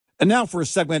And now for a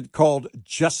segment called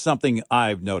Just Something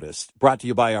I've Noticed, brought to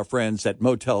you by our friends at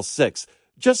Motel 6.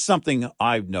 Just something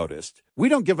I've noticed. We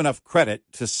don't give enough credit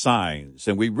to signs,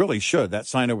 and we really should. That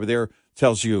sign over there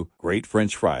tells you great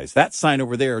French fries. That sign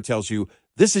over there tells you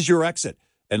this is your exit.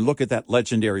 And look at that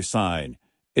legendary sign.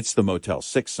 It's the Motel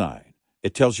 6 sign.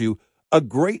 It tells you a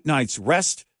great night's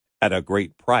rest at a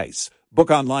great price.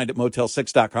 Book online at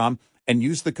motel6.com and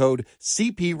use the code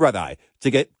CP Red-Eye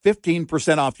to get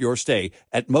 15% off your stay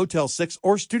at Motel 6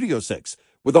 or Studio 6.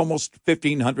 With almost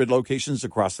 1,500 locations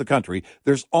across the country,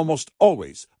 there's almost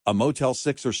always a Motel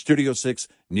 6 or Studio 6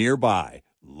 nearby.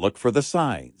 Look for the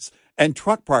signs. And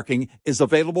truck parking is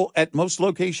available at most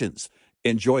locations.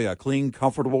 Enjoy a clean,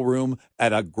 comfortable room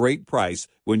at a great price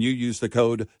when you use the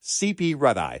code CP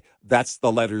Red-Eye. That's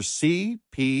the letters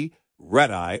CP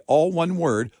Red-Eye, all one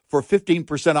word, for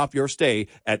 15% off your stay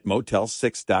at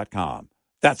motel6.com.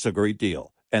 That's a great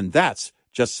deal. And that's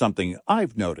just something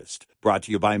I've noticed. Brought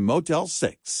to you by Motel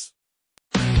 6.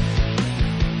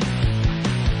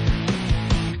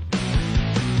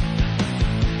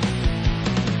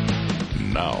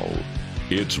 Now,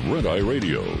 it's Red Eye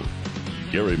Radio.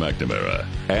 Gary McNamara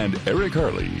and Eric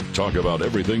Harley talk about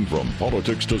everything from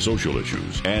politics to social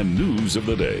issues and news of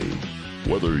the day.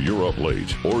 Whether you're up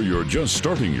late or you're just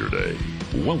starting your day,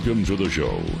 welcome to the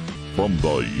show. From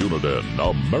the Uniden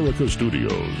America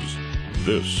Studios,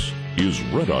 this is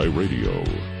Red Eye Radio.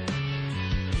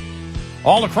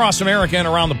 All across America and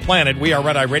around the planet, we are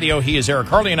Red Eye Radio. He is Eric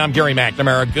Harley, and I'm Gary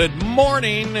McNamara. Good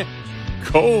morning.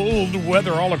 Cold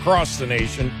weather all across the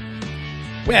nation.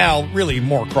 Well, really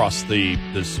more across the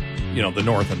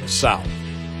north and the south.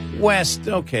 West,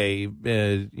 okay,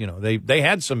 they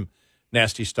had some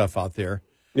nasty stuff out there.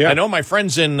 Yeah. I know my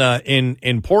friends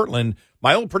in Portland,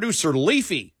 my old producer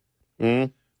Leafy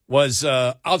was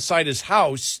outside his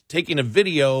house taking a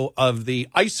video of the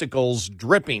icicles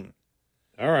dripping.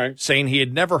 All right. Saying he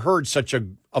had never heard such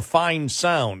a fine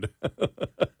sound.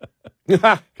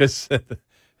 Because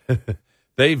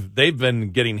they've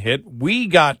been getting hit. We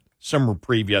got some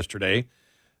reprieve yesterday.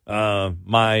 When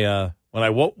I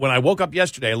woke up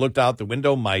yesterday, I looked out the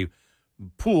window, my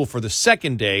pool for the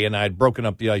second day, and I had broken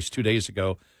up the ice 2 days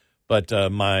ago. But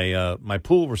my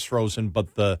pool was frozen,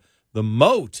 but the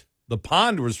moat, the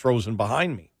pond, was frozen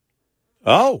behind me.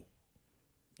 Oh,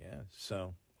 yeah.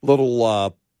 So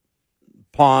little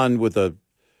pond with a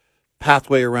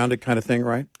pathway around it, kind of thing,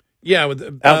 right? Yeah,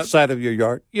 with outside of your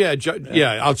yard. Yeah,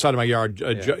 outside of my yard.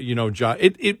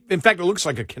 It in fact, it looks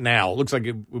like a canal. It looks like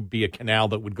it would be a canal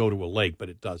that would go to a lake, but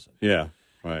it doesn't. Yeah,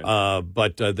 right.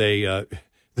 But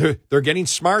they're getting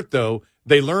smart though.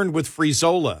 They learned with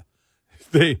Frizola.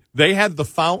 They had the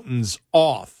fountains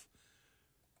off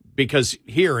because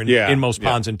here in most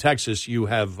ponds in Texas, you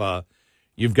have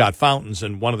you've got fountains,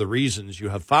 and one of the reasons you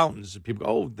have fountains is people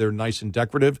go, oh, they're nice and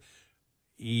decorative.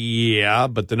 Yeah,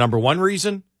 but the number one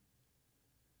reason.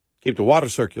 Keep the water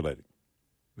circulating.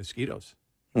 Mosquitoes.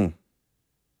 From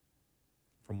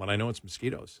what I know, it's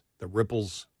mosquitoes. The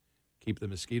ripples keep the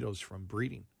mosquitoes from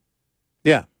breeding.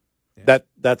 Yeah.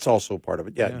 That's also part of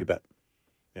it. Yeah, you bet.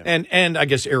 Yeah. And I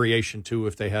guess aeration too.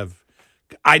 If they have,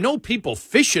 I know people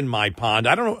fish in my pond.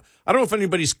 I don't know if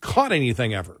anybody's caught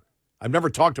anything ever. I've never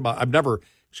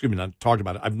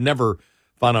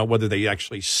found out whether they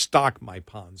actually stock my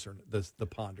ponds or the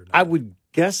pond or not. I would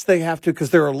guess they have to, because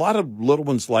there are a lot of little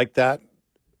ones like that.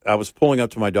 I was pulling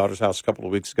up to my daughter's house a couple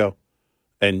of weeks ago,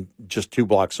 and just 2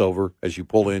 blocks over, as you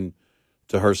pull in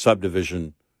to her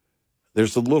subdivision,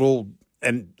 there's a little,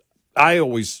 and I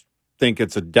always think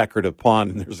it's a decorative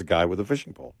pond, and there's a guy with a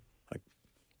fishing pole.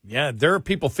 Yeah, there are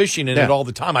people fishing in it all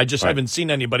the time. I just haven't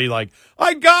seen anybody like,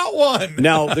 I got one.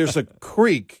 Now, there's a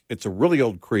creek. It's a really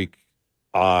old creek,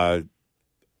 a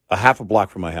half a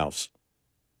block from my house.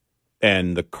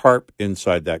 And the carp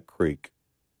inside that creek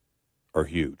are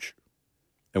huge.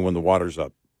 And when the water's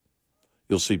up,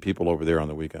 you'll see people over there on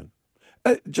the weekend.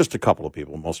 Just a couple of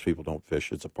people. Most people don't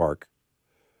fish. It's a park.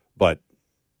 But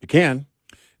you can.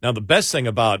 Now, the best thing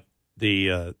about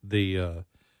the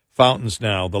fountains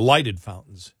now, the lighted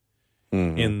fountains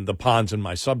in the ponds in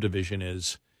my subdivision,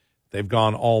 is they've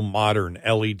gone all modern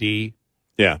LED.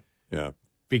 Yeah.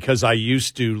 Because I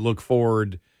used to look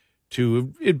forward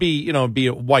to it'd be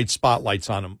white spotlights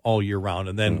on them all year round,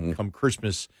 and then come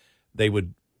Christmas, they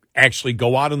would actually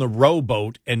go out on the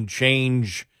rowboat and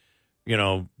change,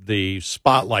 the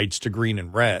spotlights to green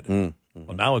and red.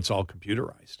 Well, now it's all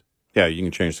computerized. Yeah, you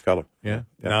can change the color. Yeah.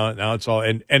 Now it's all,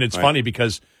 and it's funny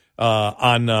because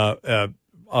on a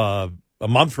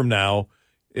month from now,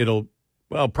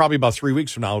 probably about 3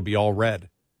 weeks from now, it'll be all red.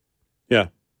 Yeah.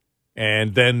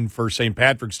 And then for St.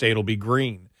 Patrick's Day, it'll be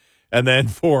green. And then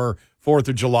for 4th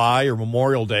of July or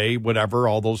Memorial Day, whatever,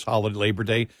 all those holiday, Labor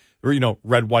Day, or,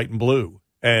 red, white, and blue.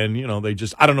 And, they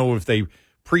just, I don't know if they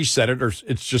preset it or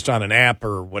it's just on an app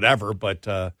or whatever,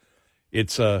 but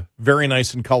it's very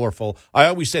nice and colorful. I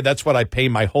always say that's what I pay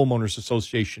my homeowners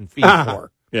association fee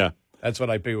for. Yeah. That's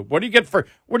what I pay. What do you get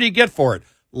for it?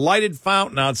 Lighted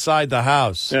fountain outside the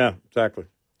house. Yeah, exactly.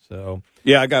 So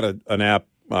yeah, I got an app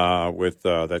with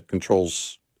that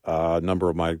controls a number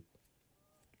of my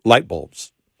light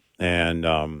bulbs, and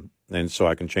so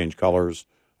I can change colors.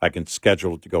 I can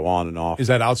schedule it to go on and off. Is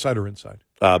that outside or inside?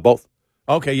 Both.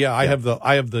 Okay, yeah, I have the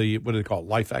what do they call it?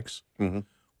 LifeX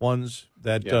ones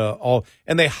that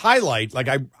and they highlight. Like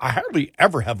I hardly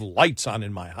ever have lights on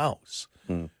in my house.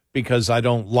 Because I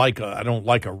don't like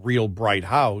a real bright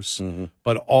house,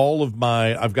 but all of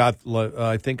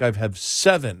I think I have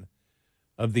 7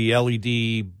 of the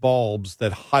LED bulbs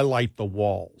that highlight the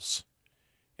walls,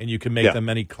 and you can make them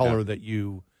any color that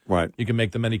you You can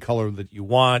make them any color that you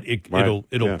want.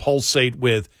 It'll pulsate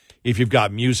with if you've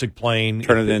got music playing.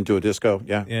 Turn it into a disco.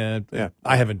 Yeah.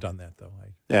 I haven't done that though.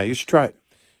 Yeah, you should try it.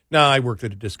 No, I worked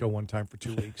at a disco one time for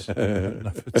 2 weeks.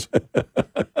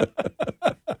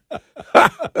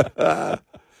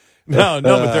 No,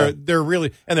 but they're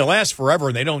really, and they last forever,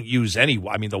 and they don't use any.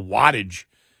 I mean, the wattage,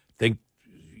 think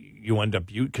you end up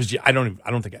because I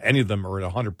don't think any of them are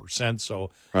at 100%.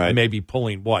 So I may be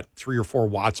pulling 3 or 4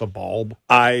 watts a bulb.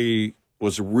 I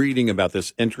was reading about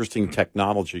this interesting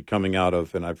technology coming out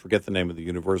of, and I forget the name of the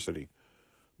university,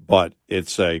 but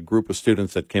it's a group of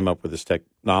students that came up with this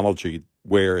technology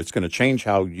where it's going to change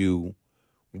how you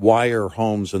wire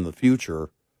homes in the future,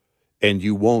 and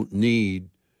you won't need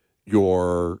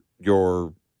your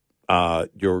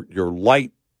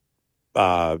light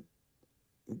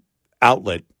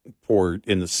outlet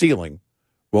in the ceiling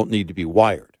won't need to be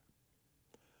wired.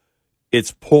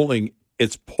 It's pulling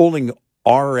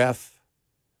RF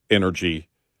energy,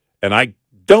 and I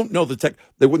don't know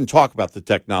they wouldn't talk about the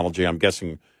technology. I'm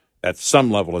guessing at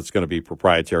some level it's going to be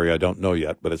proprietary. I don't know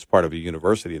yet, but it's part of a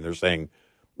university, and they're saying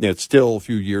it's still a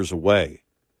few years away.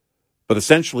 But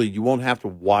essentially, you won't have to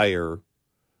wire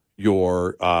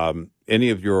your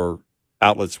any of your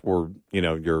outlets for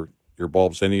your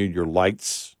bulbs, any of your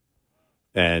lights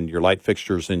and your light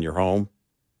fixtures in your home,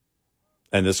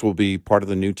 and this will be part of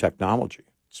the new technology.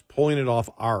 It's pulling it off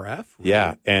RF. Right?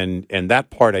 Yeah, and that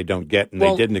part I don't get, and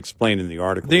they didn't explain in the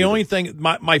article. The only thing,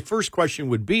 my first question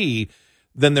would be,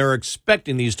 then they're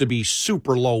expecting these to be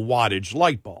super low wattage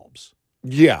light bulbs.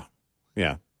 Yeah,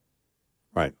 right.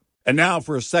 And now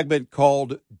for a segment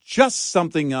called Just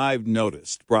Something I've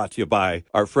Noticed, brought to you by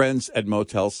our friends at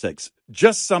Motel 6.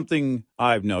 Just something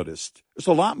I've noticed. There's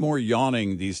a lot more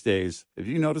yawning these days. Have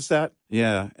you noticed that?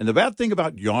 Yeah. And the bad thing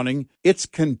about yawning, it's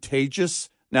contagious.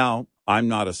 Now, I'm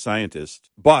not a scientist,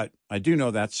 but I do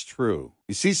know that's true.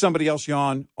 You see somebody else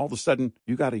yawn, all of a sudden,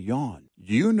 you got to yawn.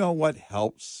 You know what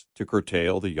helps to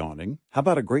curtail the yawning? How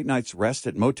about a great night's rest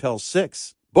at Motel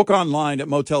 6? Book online at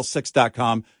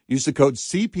motel6.com. Use the code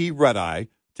CPRedEye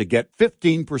to get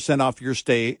 15% off your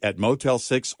stay at Motel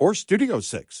 6 or Studio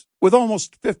 6. With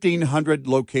almost 1,500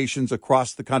 locations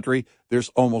across the country, there's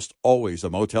almost always a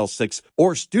Motel 6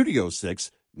 or Studio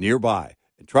 6 nearby.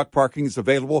 And truck parking is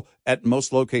available at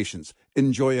most locations.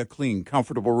 Enjoy a clean,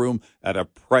 comfortable room at a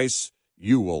price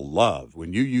you will love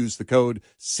when you use the code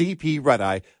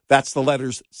CPRedEye. That's the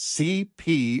letters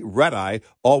CPRedEye,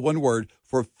 all one word,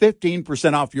 for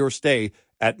 15% off your stay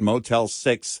at Motel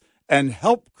 6 and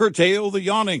help curtail the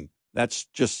yawning. That's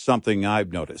just something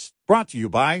I've noticed. Brought to you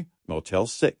by Motel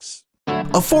 6.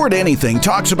 Afford Anything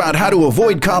talks about how to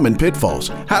avoid common pitfalls,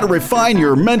 how to refine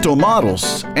your mental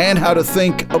models, and how to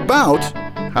think about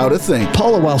how to think.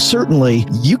 Paula, while certainly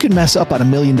you can mess up on $1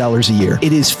 million a year,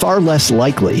 it is far less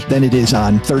likely than it is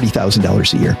on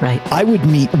 $30,000 a year. Right. I would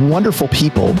meet wonderful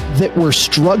people that were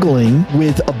struggling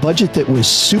with a budget that was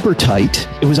super tight.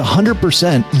 It was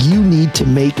 100%. You need to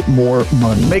make more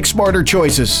money. Make smarter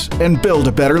choices and build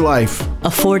a better life.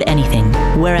 Afford Anything,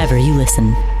 wherever you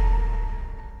listen.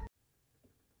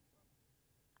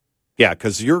 Yeah,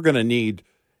 because you're going to need,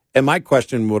 and my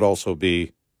question would also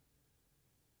be,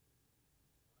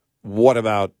 what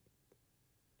about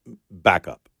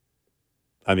backup?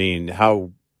 I mean, how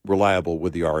reliable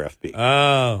would the RF be?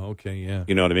 Oh, okay, yeah.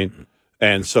 You know what I mean?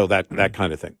 And so that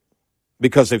kind of thing.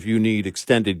 Because if you need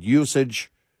extended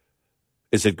usage,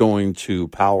 is it going to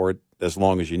power it as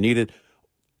long as you need it?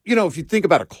 You know, if you think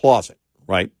about a closet,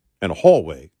 right, and a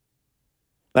hallway,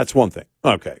 that's one thing.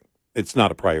 Okay, it's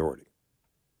not a priority.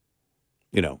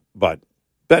 You know, but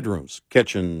bedrooms,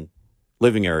 kitchen,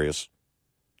 living areas,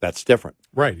 that's different.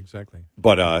 Right, exactly.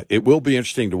 But it will be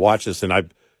interesting to watch this, and I've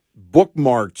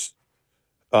bookmarked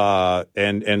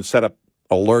and set up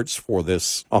alerts for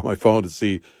this on my phone to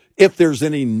see if there's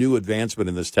any new advancement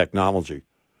in this technology.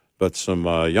 But some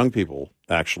young people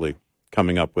actually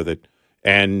coming up with it,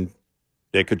 and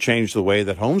it could change the way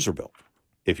that homes are built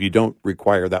if you don't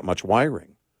require that much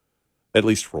wiring, at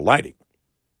least for lighting.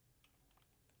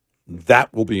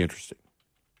 That will be interesting.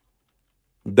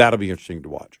 That'll be interesting to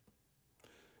watch.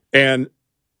 And,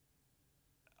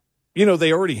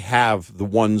 they already have the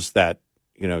ones that,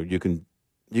 you can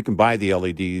buy the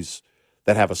LEDs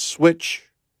that have a switch,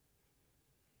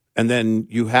 and then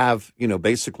you have,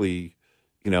 basically,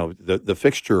 the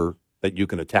fixture that you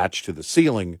can attach to the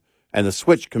ceiling, and the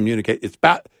switch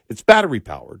it's battery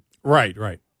powered.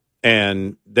 Right.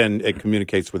 And then it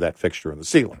communicates with that fixture in the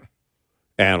ceiling.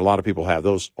 And a lot of people have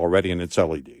those already, and it's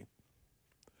LED.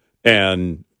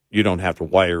 And you don't have to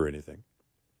wire anything.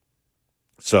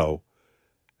 So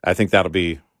I think that'll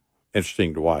be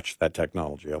interesting to watch, that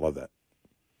technology. I love that.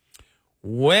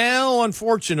 Well,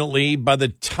 unfortunately, by the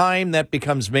time that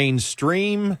becomes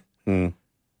mainstream,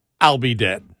 I'll be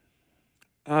dead.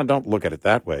 Don't look at it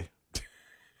that way.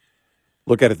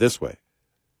 Look at it this way.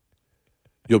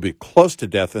 You'll be close to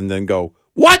death and then go,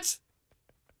 what?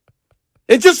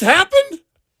 It just happened?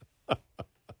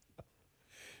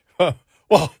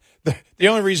 Well, the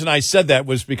only reason I said that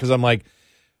was because I'm like,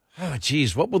 oh,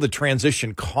 geez, what will the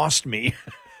transition cost me?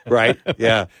 Right,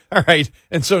 yeah. All right.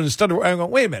 And so instead of, I'm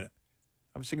going, wait a minute.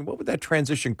 I was thinking, what would that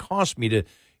transition cost me to,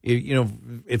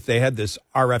 if they had this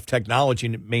RF technology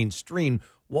in mainstream,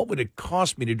 what would it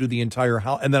cost me to do the entire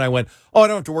house? And then I went, I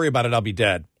don't have to worry about it. I'll be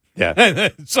dead. Yeah.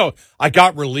 So I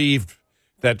got relieved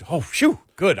that,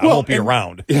 good. I won't be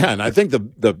around. Yeah, and I think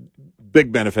the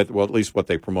big benefit, well, at least what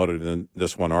they promoted in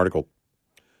this one article,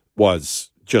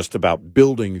 was just about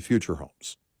building future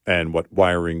homes and what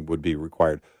wiring would be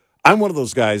required. I'm one of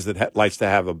those guys that likes to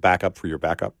have a backup for your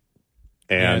backup.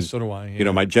 And, so do I.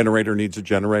 Yeah. My generator needs a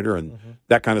generator and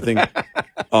that kind of thing.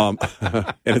 And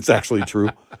it's actually true.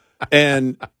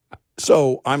 And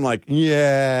so I'm like,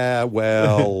 yeah,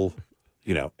 well,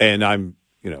 and I'm,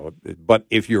 but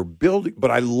if you're building,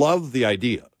 but I love the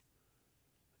idea,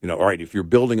 all right, if you're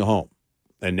building a home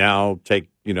and now take,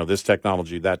 this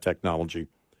technology, that technology.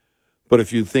 But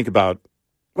if you think about,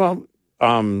 all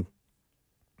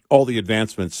the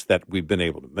advancements that we've been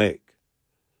able to make,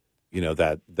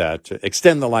 that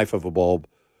extend the life of a bulb,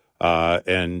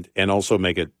 and also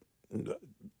make it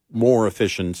more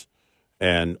efficient,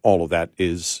 and all of that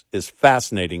is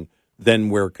fascinating. Then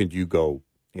where could you go,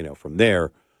 from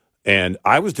there? And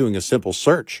I was doing a simple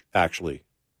search actually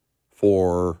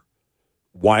for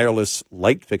wireless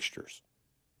light fixtures,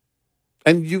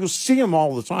 and you will see them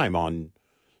all the time on,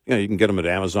 you can get them at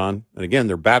Amazon, and again,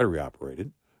 they're battery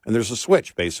operated, and there's a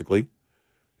switch basically,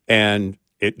 and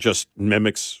it just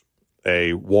mimics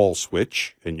a wall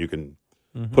switch, and you can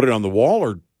put it on the wall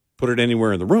or put it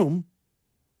anywhere in the room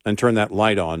and turn that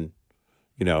light on,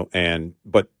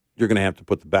 but you're going to have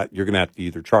to you're going to have to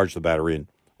either charge the battery in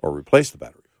or replace the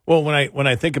battery. Well, when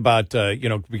I think about,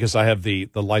 because I have the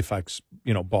LifeX,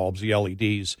 bulbs, the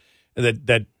LEDs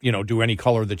that do any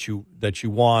color that you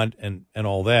want and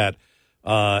all that,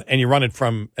 and you run it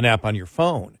from an app on your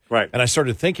phone. Right. And I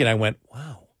started thinking, I went,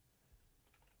 wow,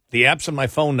 the apps on my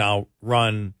phone now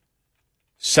run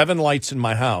 7 lights in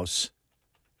my house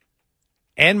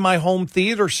and my home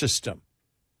theater system.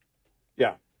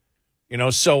 Yeah.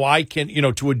 So I can,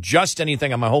 to adjust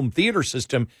anything on my home theater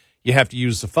system, you have to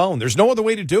use the phone. There's no other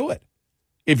way to do it.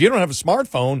 If you don't have a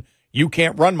smartphone, you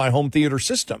can't run my home theater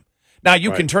system. Now,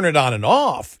 you can turn it on and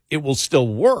off. It will still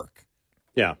work.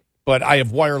 Yeah. But I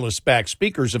have wireless back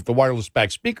speakers. If the wireless back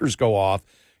speakers go off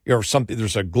or something,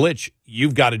 there's a glitch,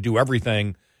 you've got to do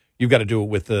everything. You've got to do it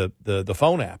with the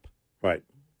phone app. Right.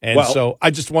 And so I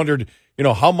just wondered,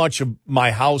 how much of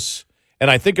my house,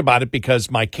 and I think about it because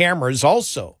my cameras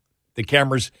also, the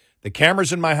cameras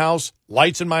in my house,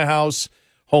 lights in my house,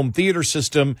 home theater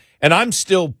system, and I'm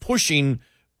still pushing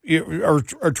or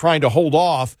trying to hold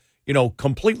off,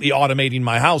 completely automating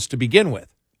my house to begin with.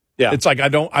 Yeah. It's like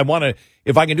I want to,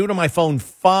 if I can do it on my phone,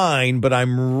 fine, but I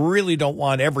really don't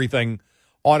want everything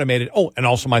automated. Oh, and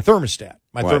also my thermostat.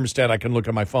 My thermostat, I can look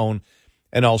at my phone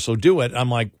and also do it. I'm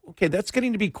like, okay, that's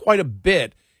getting to be quite a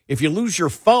bit. If you lose your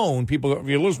phone, if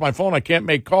you lose my phone, I can't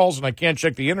make calls and I can't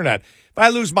check the internet. If I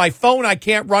lose my phone, I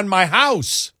can't run my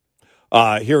house.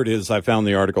 Here it is. I found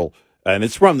the article, and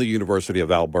it's from the University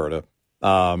of Alberta.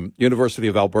 University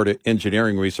of Alberta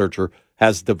engineering researcher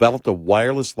has developed a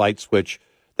wireless light switch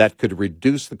that could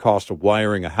reduce the cost of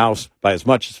wiring a house by as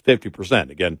much as 50%.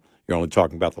 Again, you're only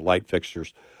talking about the light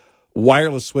fixtures.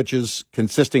 Wireless switches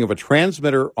consisting of a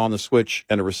transmitter on the switch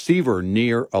and a receiver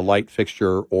near a light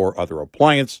fixture or other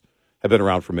appliance have been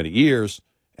around for many years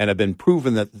and have been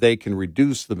proven that they can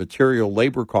reduce the material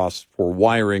labor costs for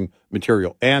wiring,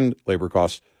 material and labor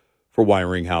costs for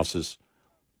wiring houses.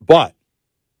 But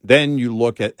then you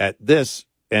look at this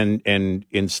and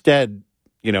instead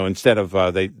of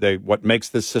what makes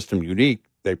this system unique,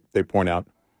 they point out,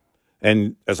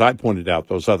 and as I pointed out,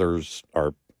 those others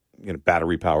are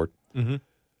battery powered. Mm-hmm.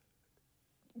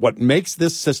 What makes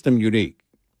this system unique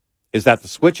is that the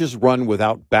switches run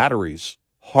without batteries,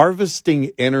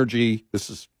 harvesting energy.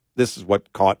 This is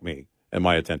what caught me and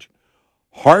my attention.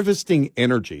 Harvesting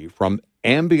energy from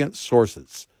ambient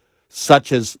sources,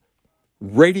 such as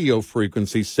radio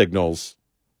frequency signals.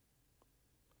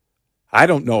 I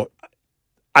don't know.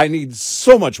 I need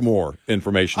so much more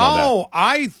information on that. Oh,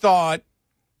 I thought...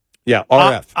 Yeah,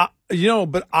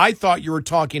 RF. But I thought you were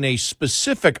talking a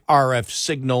specific RF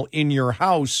signal in your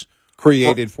house.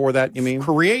 Created for that, you mean?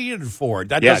 Created for it.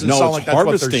 That doesn't sound like that's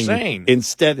what they're saying.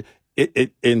 Instead,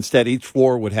 each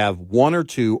floor would have one or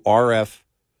two RF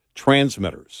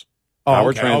transmitters.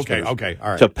 Okay. All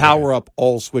right. To power up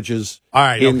all switches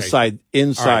inside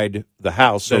the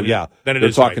house. So, then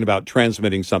they're talking about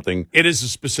transmitting something. It is a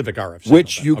specific RF signal.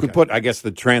 Which you could put, I guess,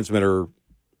 the transmitter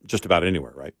just about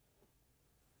anywhere, right?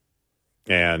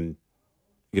 And,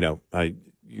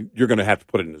 you're going to have to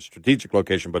put it in a strategic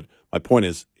location, but my point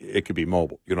is it could be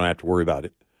mobile. You don't have to worry about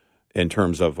it in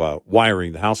terms of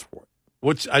wiring the house for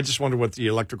it. I just wonder what the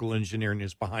electrical engineering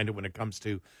is behind it when it comes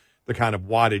to the kind of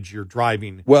wattage you're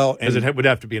driving. Well, because it would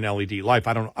have to be an LED light.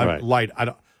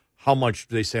 How much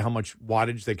do they say? How much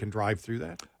wattage they can drive through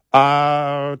that?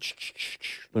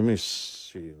 Let me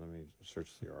see. Let me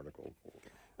search the article.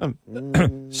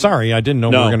 Sorry, I didn't know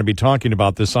we were going to be talking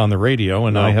about this on the radio,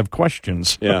 and I have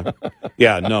questions. No,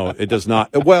 it does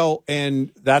not. Well,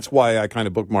 and that's why I kind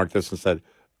of bookmarked this and said,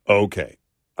 okay,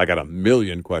 I got a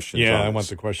million questions. Yeah, I want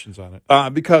the questions on it.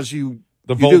 Because do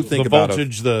think about the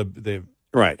voltage, the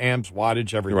right amps,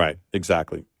 wattage, everything. Right,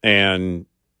 exactly.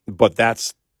 But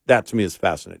that to me is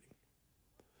fascinating.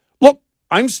 Look,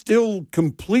 I'm still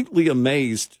completely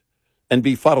amazed and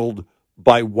befuddled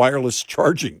by wireless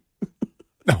charging.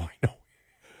 No, I know.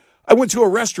 I went to a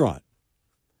restaurant,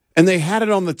 and they had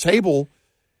it on the table,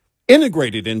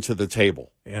 integrated into the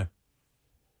table. Yeah.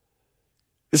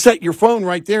 You set your phone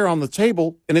right there on the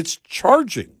table, and it's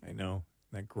charging. I know.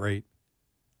 Isn't that great?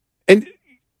 And,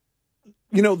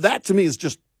 that to me is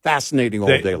just fascinating all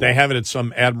day long. They have it at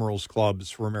some admirals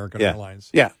clubs for American Airlines.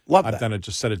 Yeah, love I've that. done it,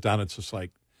 just set it down. It's just like,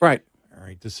 right. All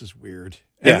right, this is weird.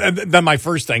 Yeah. And then my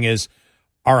first thing is,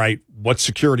 all right, what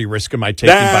security risk am I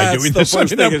taking by doing this?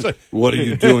 First thing is, what are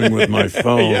you doing with my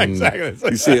phone? Yeah,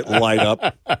 exactly. You see it light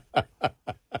up.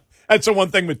 That's the one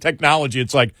thing with technology.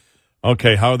 It's like,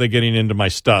 okay, how are they getting into my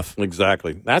stuff?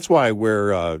 Exactly. That's why I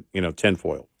wear,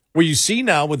 tinfoil. Well, you see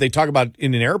now what they talk about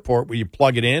in an airport where you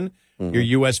plug it in,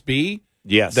 your USB.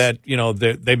 Yes. That,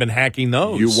 they've been hacking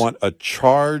those. You want a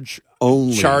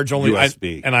charge-only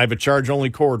USB. And I have a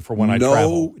charge-only cord for when I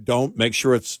travel. No, don't. Make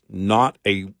sure it's not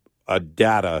a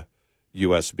data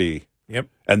USB. Yep.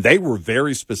 And they were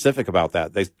very specific about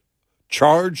that. They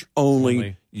charge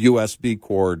only USB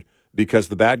cord because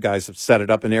the bad guys have set it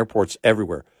up in airports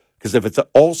everywhere. Because if it's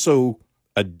also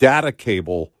a data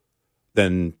cable,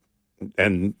 then,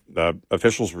 and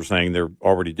officials were saying they're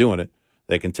already doing it,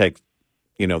 they can take,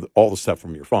 all the stuff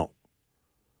from your phone.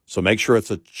 So make sure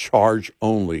it's a charge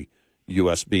only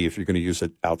USB if you're going to use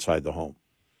it outside the home.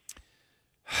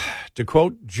 To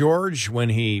quote George, when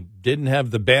he didn't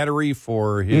have the battery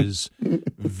for his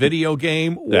video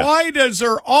game, why does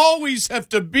there always have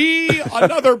to be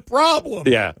another problem?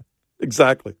 Yeah,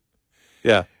 exactly.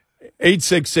 Yeah.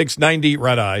 866-90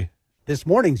 Red Eye. This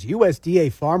morning's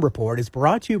USDA Farm Report is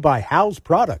brought to you by Howes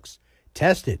Products.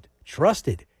 Tested,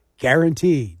 trusted,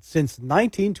 guaranteed since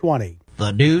 1920.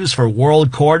 The news for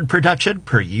world corn production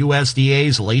per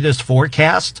USDA's latest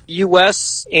forecast.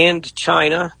 U.S. and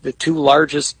China, the two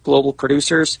largest global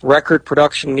producers, record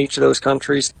production in each of those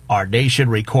countries. Our nation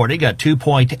recording a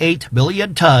 2.8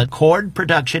 million ton corn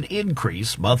production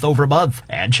increase month over month,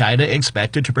 and China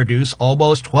expected to produce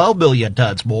almost 12 million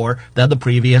tons more than the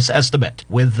previous estimate.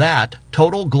 With that,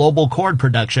 total global corn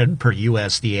production per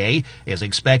USDA is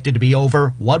expected to be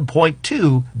over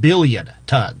 1.2 billion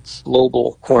tons.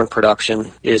 Global corn production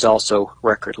production is also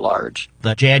record large.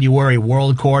 The January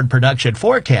world corn production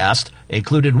forecast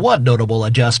included one notable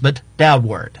adjustment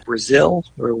downward. Brazil,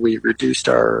 where we reduced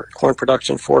our corn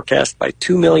production forecast by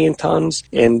 2 million tons,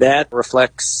 and that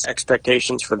reflects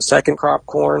expectations for the second crop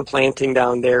corn. Planting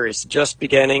down there is just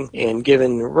beginning, and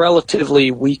given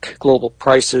relatively weak global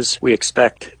prices, we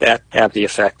expect that to have the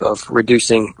effect of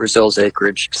reducing Brazil's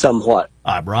acreage somewhat.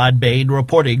 I'm Ron Bain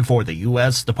reporting for the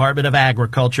U.S. Department of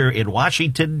Agriculture in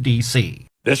Washington, D.C.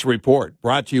 This report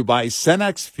brought to you by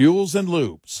Cenex Fuels and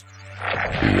Lubes.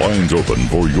 Lines open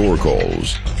for your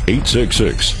calls.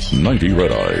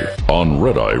 866-90-RED-EYE on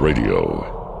Red Eye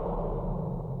Radio.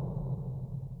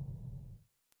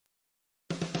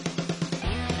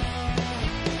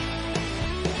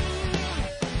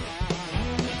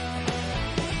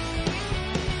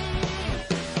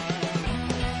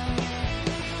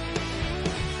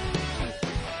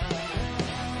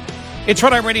 It's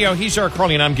Red Eye Radio. He's Eric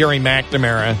Carly, and I'm Gary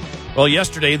McNamara. Well,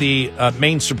 yesterday, the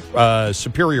Maine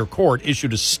Superior Court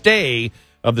issued a stay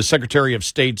of the Secretary of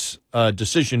State's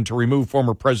decision to remove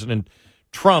former President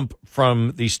Trump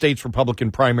from the state's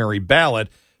Republican primary ballot,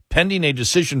 pending a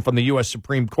decision from the U.S.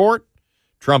 Supreme Court.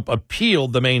 Trump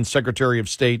appealed the Maine Secretary of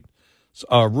State's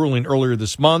ruling earlier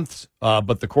this month,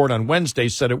 but the court on Wednesday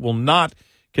said it will not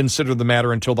consider the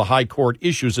matter until the high court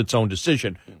issues its own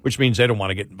decision, which means they don't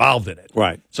want to get involved in it.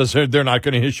 Right. So they're not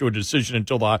going to issue a decision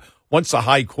until once the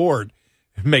high court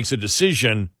makes a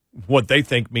decision, what they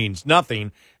think means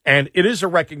nothing. And it is a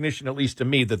recognition, at least to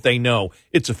me, that they know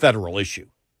it's a federal issue.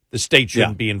 The state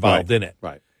shouldn't be involved in it.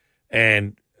 Right.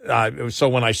 And so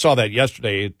when I saw that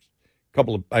yesterday,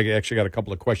 I actually got a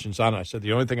couple of questions on it. I said,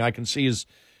 the only thing I can see is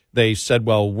they said,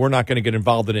 well, we're not going to get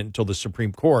involved in it until the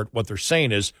Supreme Court. What they're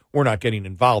saying is we're not getting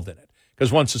involved in it.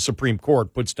 Because once the Supreme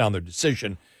Court puts down their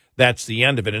decision, that's the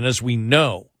end of it. And as we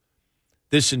know,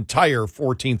 this entire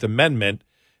 14th Amendment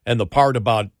and the part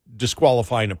about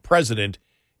disqualifying a president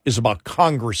is about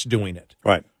Congress doing it.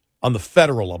 Right. On the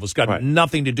federal level. It's got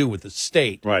nothing to do with the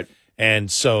state. Right.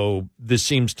 And so this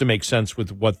seems to make sense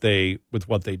with what they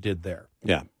did there.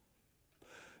 Yeah.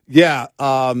 Yeah.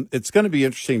 It's going to be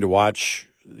interesting to watch,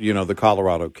 the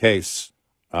Colorado case.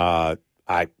 I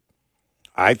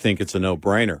think it's a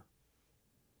no-brainer.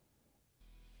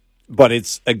 But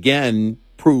it's, again,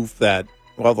 proof that,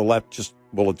 the left just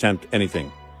will attempt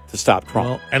anything to stop Trump.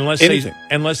 Well,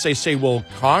 unless they say, well,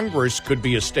 Congress could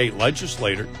be a state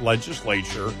legislature.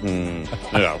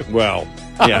 Yeah, well,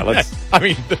 yeah,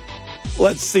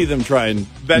 let's see them try and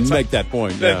make that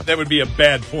point. That would be a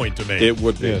bad point to make. It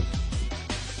would be. Yeah.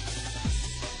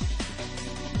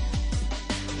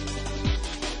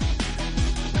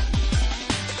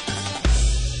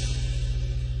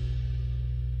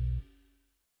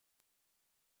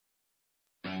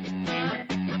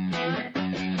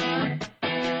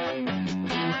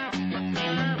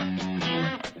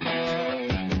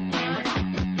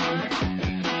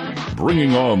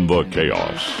 Bringing on the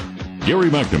chaos. Gary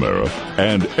McNamara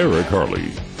and Eric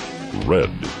Harley.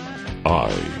 Red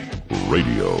Eye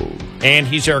Radio. And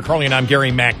he's Eric Harley, and I'm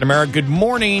Gary McNamara. Good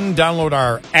morning. Download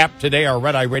our app today, our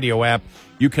Red Eye Radio app.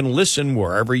 You can listen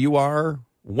wherever you are,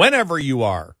 whenever you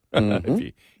are. Mm-hmm.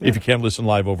 if you can't listen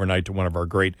live overnight to one of our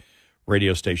great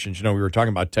radio stations. We were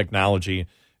talking about technology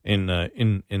in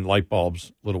light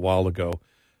bulbs a little while ago.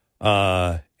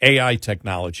 AI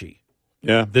technology.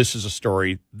 Yeah. This is a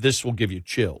story. This will give you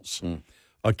chills.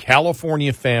 A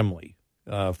California family,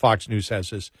 Fox News has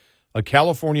this, a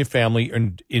California family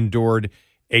endured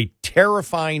a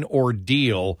terrifying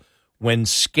ordeal when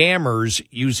scammers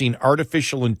using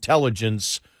artificial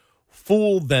intelligence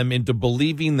fooled them into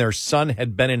believing their son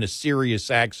had been in a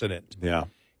serious accident. Yeah.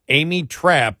 Amy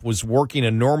Trapp was working a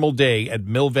normal day at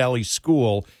Mill Valley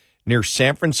School near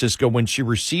San Francisco when she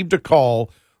received a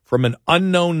call from an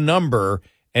unknown number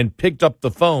and picked up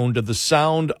the phone to the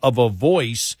sound of a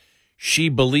voice she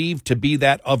believed to be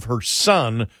that of her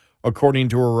son, according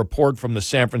to a report from the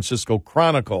San Francisco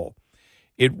Chronicle.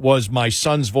 It was my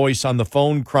son's voice on the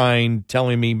phone crying,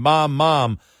 telling me,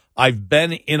 Mom, I've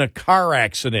been in a car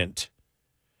accident,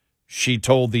 she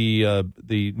told the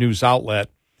news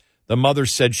outlet. The mother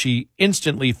said she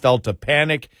instantly felt a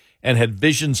panic and had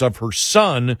visions of her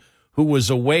son, who was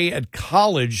away at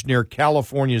college near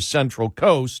California's Central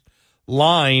Coast,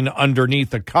 lying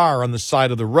underneath a car on the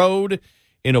side of the road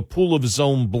in a pool of his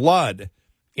own blood.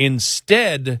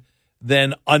 Instead,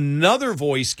 then another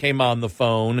voice came on the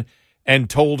phone and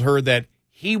told her that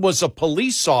he was a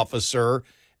police officer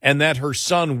and that her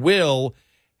son, Will,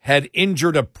 had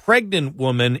injured a pregnant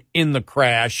woman in the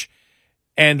crash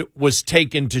and was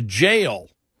taken to jail.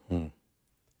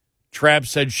 Trapp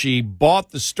said she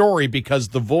bought the story because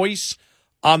the voice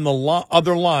on the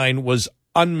other line was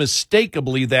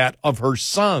unmistakably that of her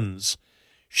sons.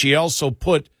 She also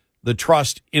put the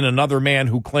trust in another man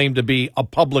who claimed to be a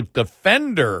public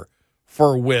defender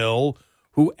for Will,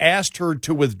 who asked her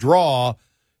to withdraw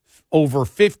over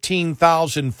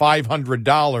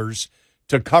 $15,500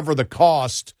 to cover the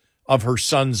cost of her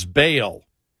son's bail.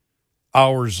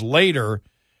 Hours later,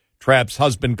 Trapp's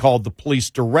husband called the police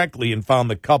directly and found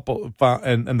the couple,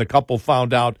 and the couple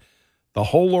found out the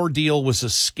whole ordeal was a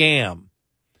scam.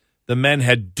 The men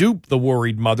had duped the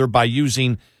worried mother by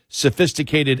using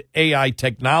sophisticated AI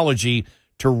technology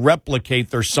to replicate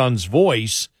their son's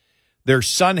voice. Their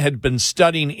son had been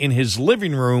studying in his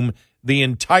living room the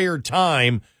entire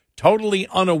time, totally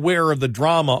unaware of the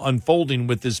drama unfolding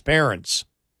with his parents.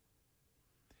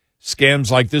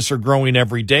 Scams like this are growing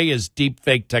every day as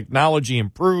deepfake technology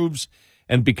improves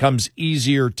and becomes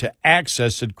easier to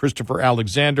access, said Christopher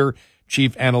Alexander,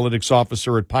 Chief Analytics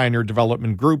Officer at Pioneer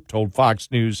Development Group, told Fox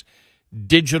News.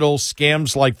 Digital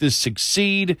scams like this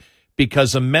succeed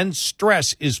because immense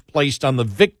stress is placed on the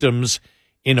victims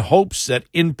in hopes that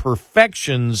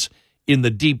imperfections in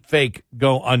the deepfake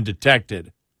go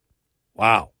undetected.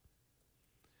 Wow.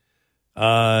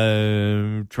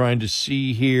 Trying to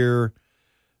see here.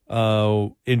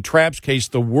 In Trapp's case,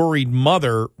 the worried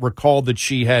mother recalled that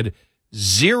she had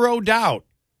zero doubt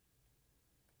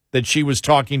that she was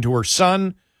talking to her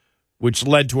son, which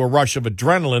led to a rush of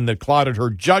adrenaline that clouded her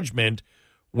judgment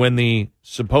when the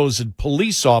supposed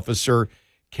police officer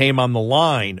came on the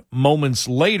line. Moments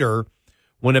later,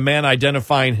 when a man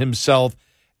identifying himself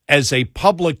as a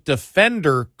public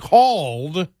defender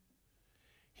called,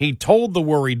 he told the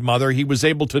worried mother he was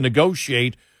able to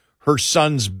negotiate her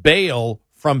son's bail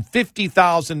from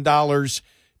 $50,000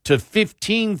 to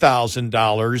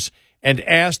 $15,000 and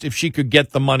asked if she could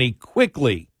get the money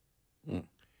quickly.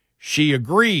 She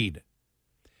agreed.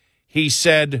 He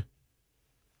said,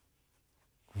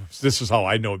 this is how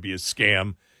I know it'd be a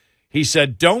scam. He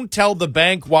said, don't tell the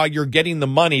bank why you're getting the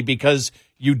money because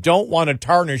you don't want to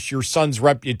tarnish your son's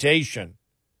reputation.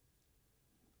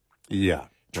 Yeah.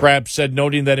 Trapp said,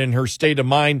 noting that in her state of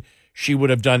mind, she would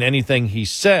have done anything he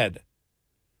said.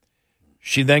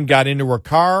 She then got into her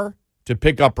car to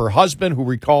pick up her husband, who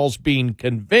recalls being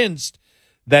convinced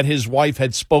that his wife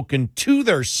had spoken to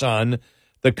their son.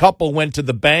 The couple went to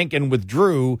the bank and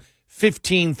withdrew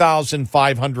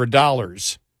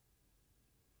 $15,500.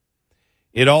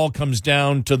 It all comes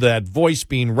down to that voice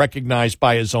being recognized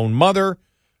by his own mother,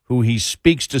 who he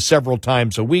speaks to several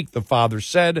times a week. The father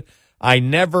said, I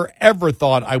never, ever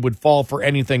thought I would fall for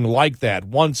anything like that.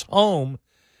 Once home,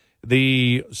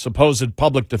 the supposed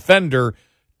public defender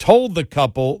told the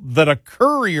couple that a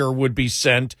courier would be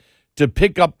sent to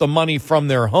pick up the money from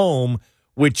their home,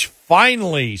 which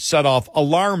finally set off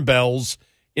alarm bells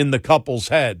in the couple's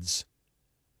heads.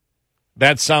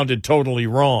 That sounded totally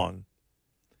wrong.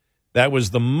 That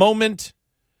was the moment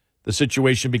the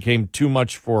situation became too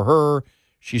much for her.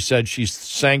 She said she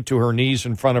sank to her knees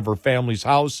in front of her family's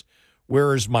house.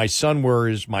 Where is my son? Where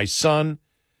is my son?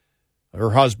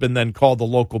 Her husband then called the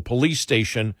local police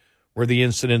station where the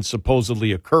incident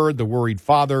supposedly occurred. The worried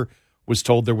father was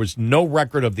told there was no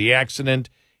record of the accident.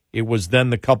 It was then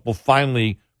the couple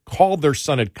finally called their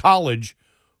son at college,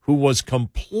 who was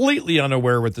completely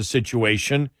unaware of the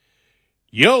situation.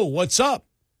 Yo, what's up?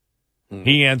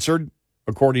 He answered,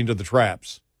 according to the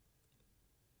Trapps.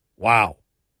 Wow.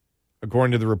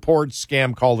 According to the report,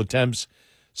 scam call attempts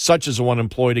such as the one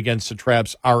employed against the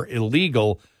Trapps are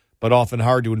illegal, but often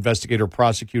hard to investigate or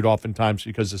prosecute, oftentimes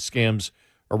because the scams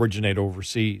originate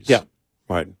overseas. Yeah,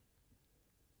 right.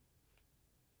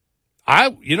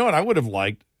 You know what I would have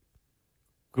liked?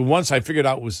 Once I figured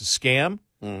out it was a scam,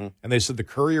 and they said the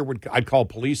courier I'd call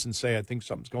police and say, I think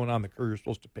something's going on. The courier's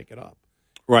supposed to pick it up.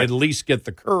 Right. At least get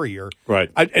the courier. Right.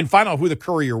 And find out who the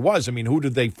courier was. I mean, who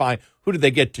did they find? Who did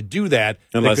they get to do that?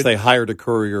 Unless they hired a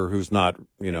courier who's not,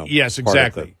 Yes,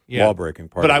 exactly. Law-breaking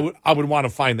part. But I would want to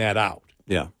find that out.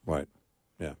 Yeah, right.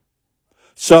 Yeah.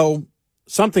 So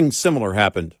something similar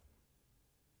happened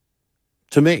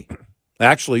to me,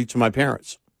 actually to my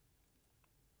parents.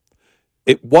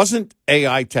 It wasn't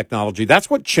AI technology. That's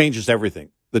what changes everything.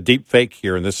 The deep fake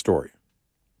here in this story.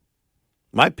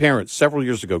 My parents, several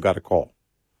years ago, got a call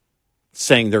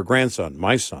saying their grandson,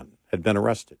 my son, had been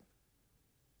arrested.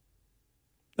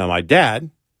 Now, my dad,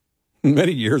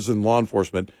 many years in law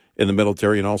enforcement, in the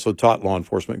military, and also taught law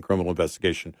enforcement and criminal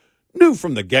investigation, knew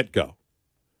from the get-go.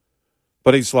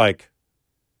 But he's like,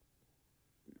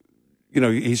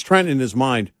 he's trying in his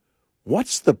mind,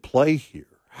 what's the play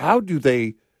here? How would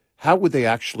they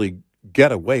actually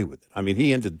get away with it? I mean,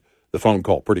 he ended the phone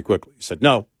call pretty quickly. He said,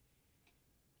 no.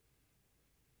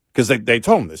 because they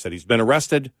told him, they said, he's been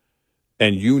arrested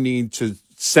and you need to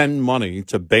send money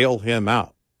to bail him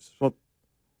out. He says, well,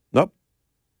 nope.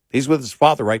 He's with his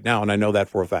father right now, and I know that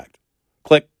for a fact.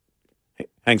 Click.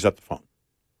 Hangs up the phone.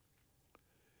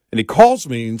 And he calls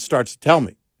me and starts to tell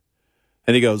me.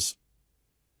 And he goes,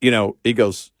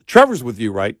 Trevor's with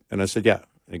you, right? And I said, yeah.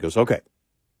 And he goes, okay.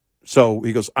 So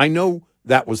he goes, I know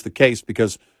that was the case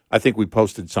because I think we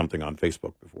posted something on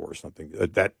Facebook before or something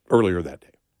that earlier that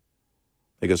day.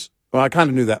 He goes, well, I kind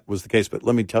of knew that was the case, but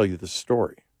let me tell you the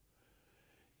story.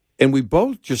 And we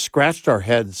both just scratched our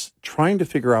heads trying to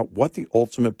figure out what the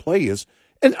ultimate play is.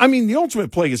 And I mean, the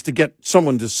ultimate play is to get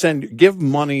someone to give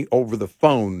money over the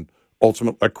phone,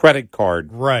 a credit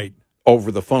card right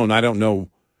over the phone. I don't know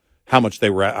how much they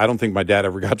were at. I don't think my dad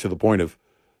ever got to the point of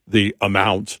the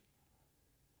amount.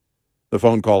 The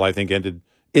phone call, I think, ended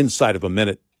inside of a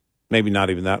minute, maybe not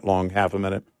even that long, half a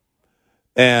minute.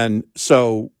 And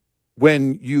so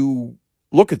when you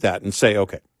look at that and say,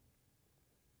 okay,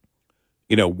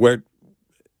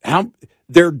 how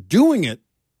they're doing it,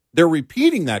 they're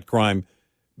repeating that crime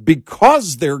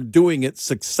because they're doing it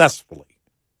successfully.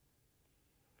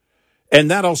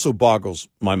 And that also boggles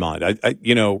my mind.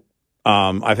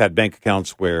 I've had bank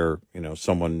accounts where,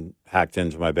 someone hacked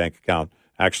into my bank account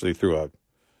actually through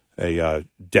a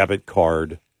debit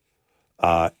card,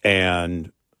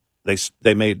 and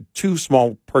they made 2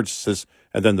 small purchases,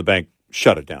 and then the bank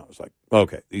shut it down. It was like,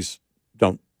 okay, these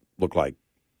don't look like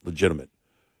legitimate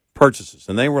purchases.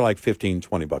 And they were like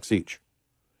 $15-$20 each.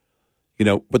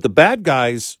 But the bad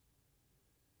guys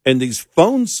and these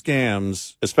phone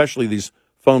scams, especially these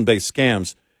phone-based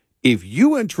scams, if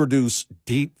you introduce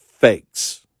deep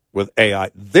fakes with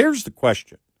AI, there's the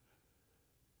question.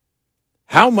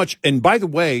 How much, and by the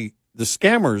way, the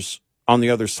scammers on the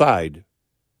other side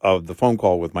of the phone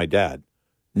call with my dad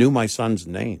knew my son's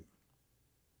name.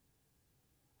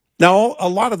 Now, a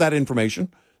lot of that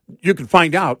information, you can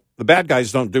find out. The bad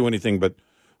guys don't do anything but,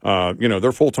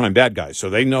 they're full-time bad guys, so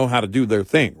they know how to do their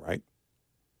thing, right?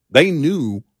 They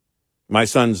knew my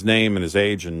son's name and his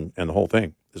age and the whole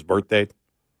thing, his birth date.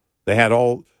 They had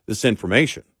all this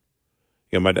information.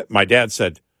 My dad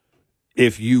said,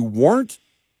 if you weren't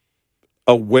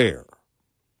aware,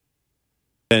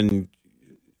 then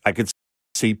I could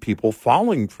see people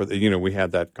falling for we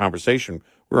had that conversation.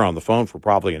 We were on the phone for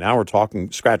probably an hour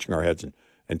scratching our heads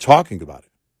and talking about it.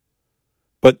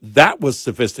 But that was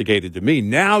sophisticated to me.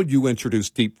 Now you introduce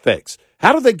deep fakes.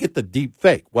 How do they get the deep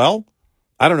fake? Well,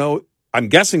 I don't know. I'm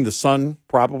guessing the son,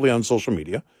 probably on social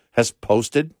media, has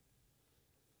posted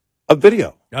a video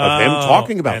of him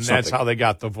talking about something. And that's how they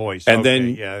got the voice. And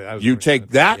then you take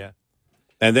that,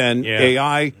 and then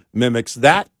AI mimics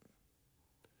that,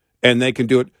 and they can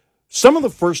do it. Some of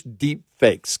the first deep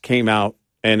fakes came out,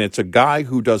 and it's a guy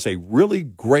who does a really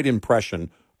great impression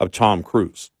of Tom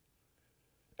Cruise.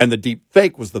 And the deep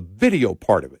fake was the video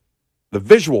part of it, the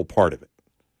visual part of it.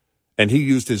 And he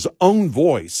used his own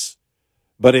voice,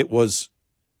 but it was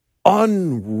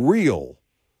unreal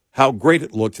how great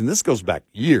it looked. And this goes back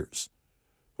years.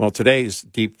 Well, today's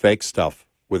deep fake stuff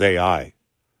with AI.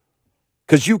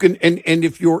 Because you can, and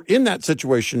if you're in that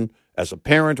situation as a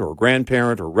parent or a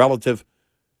grandparent or a relative,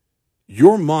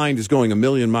 your mind is going a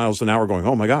million miles an hour going,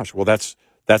 oh my gosh, well, that's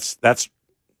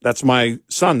my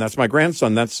son, that's my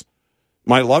grandson, that's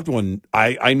my loved one.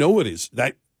 I know it is.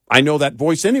 I know that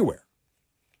voice anywhere.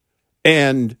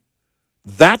 And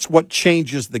that's what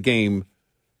changes the game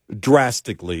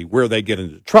drastically. Where they get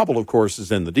into trouble, of course,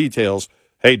 is in the details.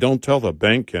 Hey, don't tell the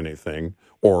bank anything,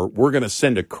 or we're going to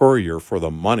send a courier for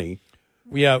the money.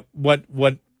 Yeah, what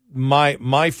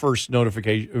my first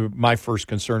notification, my first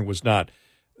concern was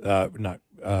would not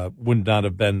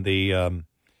have been the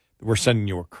we're sending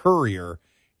you a courier.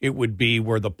 It would be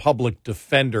where the public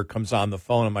defender comes on the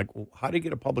phone. I'm like, well, how do you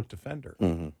get a public defender?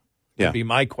 Mm-hmm. Yeah. Would be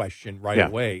my question right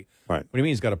away. Right. What do you mean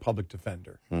he's got a public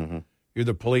defender? Mm-hmm. You're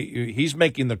the police. He's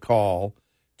making the call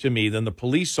to me. Then the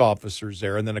police officer's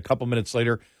there, and then a couple minutes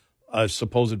later, a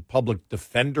supposed public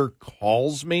defender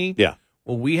calls me. Yeah.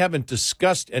 Well, we haven't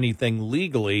discussed anything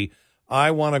legally. I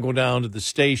want to go down to the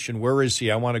station. Where is he?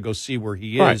 I want to go see where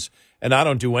he is. And I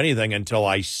don't do anything until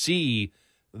I see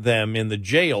them in the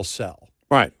jail cell.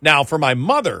 Right. Now, for my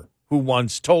mother, who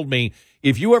once told me,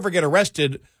 if you ever get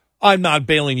arrested, I'm not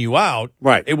bailing you out.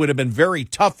 Right. It would have been very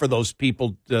tough for those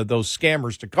people, those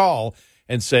scammers, to call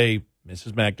and say,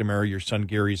 Mrs. McNamara, your son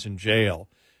Gary's in jail,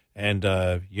 and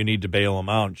you need to bail him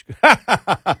out.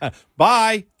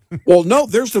 Bye. Well, no,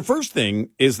 there's the first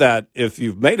thing is that if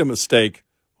you've made a mistake,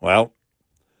 well,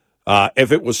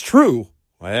 if it was true,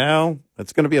 well,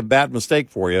 it's going to be a bad mistake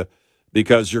for you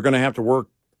because you're going to have to work,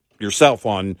 yourself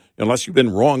on, unless you've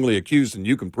been wrongly accused and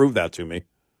you can prove that to me.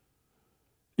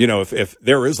 You know, if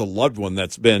there is a loved one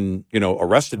that's been,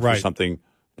 arrested for something,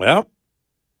 well,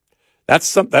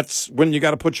 that's when you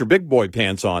got to put your big boy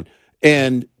pants on.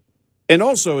 And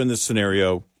also in this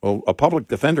scenario, a public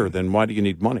defender, then why do you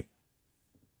need money?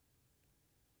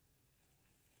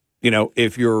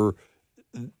 If you're,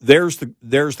 there's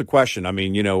the question. I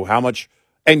mean, how much,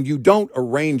 and you don't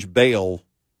arrange bail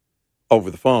over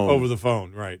the phone. Over the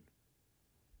phone, right.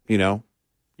 Yeah.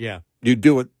 You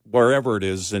do it wherever it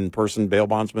is, in person, bail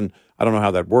bondsman. I don't know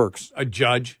how that works. A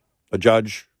judge,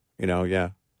 yeah.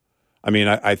 I mean,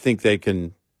 I think they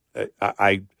can,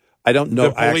 I don't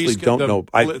know. I actually don't know.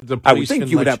 I would think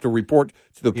you would have to report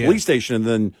to the police station, and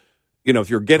then, if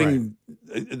you're getting,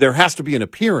 there has to be an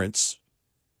appearance,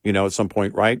 at some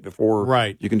point, right?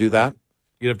 Before you can do that.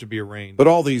 You'd have to be arraigned. But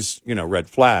all these, red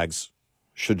flags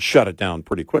should shut it down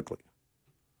pretty quickly.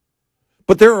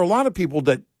 But there are a lot of people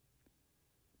that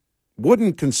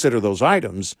wouldn't consider those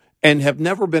items and have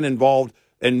never been involved,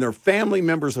 and their family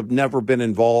members have never been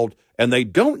involved, and they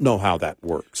don't know how that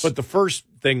works. But the first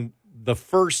thing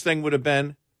would have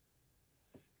been,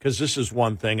 because this is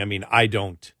one thing, I mean,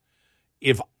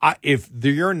 if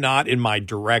you're not in my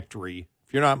directory,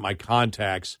 if you're not in my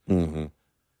contacts,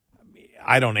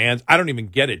 I don't answer. I don't even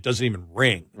get it. It doesn't even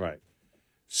ring. Right.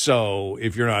 So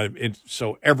if you're not,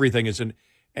 so everything is in,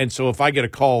 and so if I get a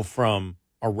call from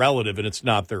a relative and it's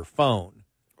not their phone,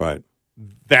 right,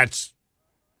 that's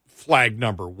flag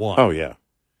number one. Oh, yeah.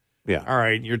 Yeah. All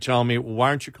right. You're telling me, well, why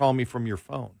aren't you calling me from your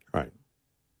phone? Right.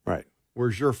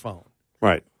 Where's your phone?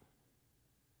 Right.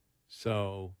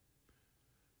 So,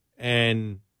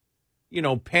 and,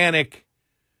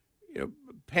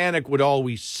 panic would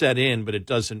always set in, but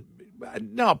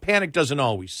panic doesn't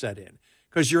always set in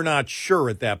because you're not sure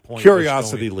at that point.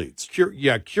 Curiosity leads.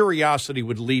 Curiosity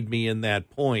would lead me in that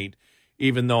point,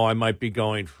 even though I might be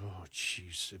going, oh,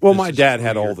 jeez. Well, my dad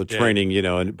had all the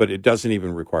training, but it doesn't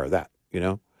even require that,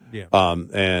 Yeah.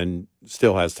 And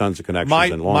still has tons of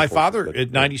connections in law my enforcement. father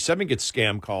at 97 gets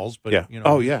scam calls, but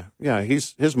yeah. Yeah.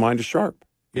 His mind is sharp.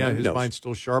 Yeah, his mind's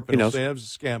still sharp, and he'll say it was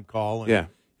a scam call, and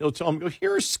he'll tell him, "Go,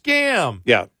 here's a scam."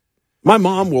 Yeah, my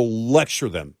mom will lecture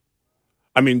them.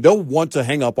 I mean, they'll want to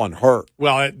hang up on her.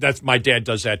 Well, that's my dad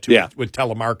does that too with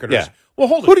telemarketers. Yeah. Well,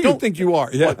 hold it. Who do you think you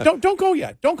are? Yeah. Don't go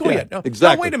yet. Don't go yet. No,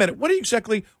 exactly. No, wait a minute. What are you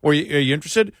exactly? Are you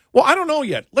interested? Well, I don't know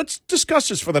yet. Let's discuss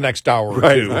this for the next hour or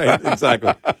two. Right.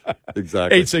 Exactly.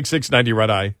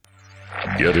 866-90-RED-I.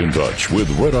 Get in touch with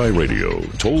Red Eye Radio,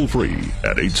 toll free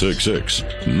at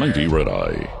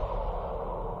 866-90-RED-I.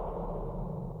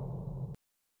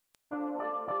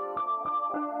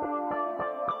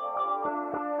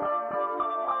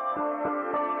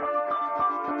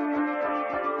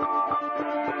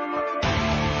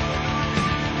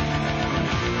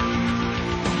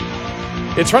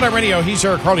 It's Red Eye Radio. He's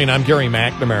Eric Harley, and I'm Gary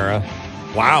McNamara.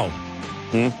 Wow.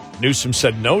 Newsom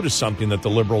said no to something that the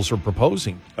liberals are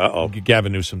proposing. Uh-oh.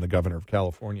 Gavin Newsom, the governor of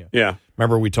California. Yeah.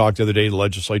 Remember we talked the other day, the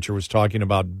legislature was talking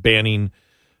about banning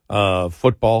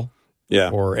football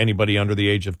for anybody under the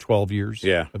age of 12 years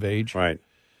of age. Right.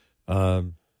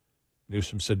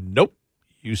 Newsom said, nope,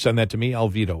 you send that to me, I'll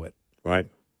veto it. Right.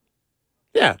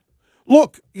 Yeah.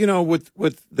 Look,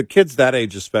 with the kids that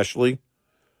age especially,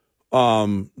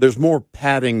 there's more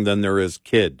padding than there is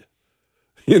kid.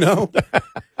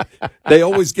 They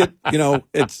always get,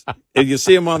 it's you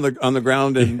see them on the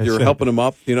ground and you're helping them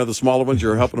up. The smaller ones,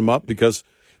 you're helping them up because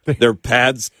their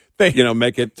pads,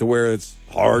 make it to where it's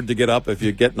hard to get up if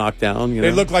you get knocked down.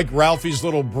 They look like Ralphie's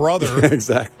little brother.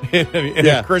 Exactly. in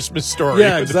a Christmas Story.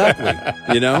 Yeah, exactly.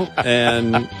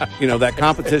 And, that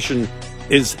competition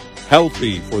is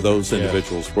healthy for those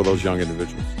individuals, for those young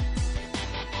individuals.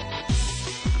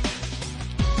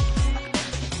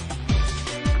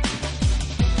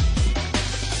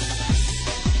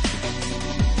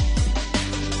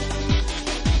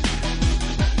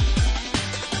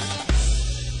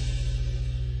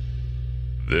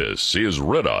 This is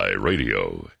Red Eye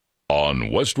Radio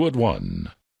on Westwood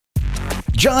One.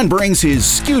 John brings his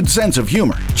skewed sense of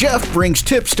humor. Jeff brings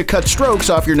tips to cut strokes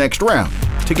off your next round.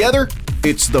 Together,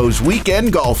 it's those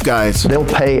weekend golf guys. They'll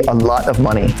pay a lot of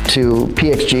money to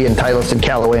PXG and Titleist and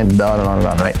Callaway and on and on and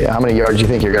on, right? How many yards do you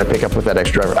think you're going to pick up with that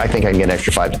extra driver? I think I can get an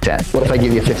extra 5 to 10. What if I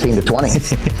give you 15 to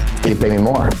 20? You pay me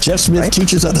more. Jeff Smith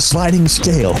teaches on a sliding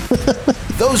scale.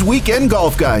 Those Weekend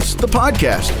Golf Guys, the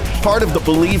podcast, part of the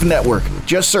Believe Network.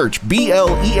 Just search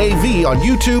BLEAV on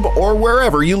YouTube or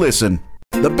wherever you listen.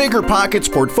 The Bigger Pockets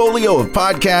portfolio of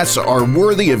podcasts are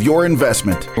worthy of your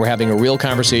investment. We're having a real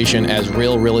conversation as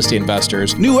real estate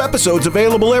investors. New episodes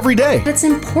available every day. It's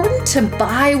important to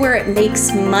buy where it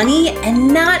makes money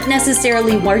and not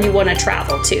necessarily where you want to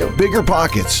travel to. Bigger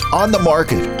Pockets, On the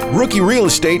Market, Rookie Real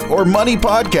Estate, or Money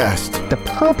Podcast. The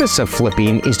purpose of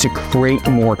flipping is to create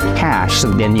more cash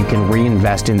so then you can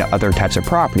reinvest into other types of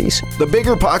properties. The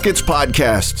Bigger Pockets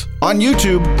Podcast on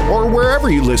YouTube or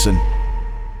wherever you listen.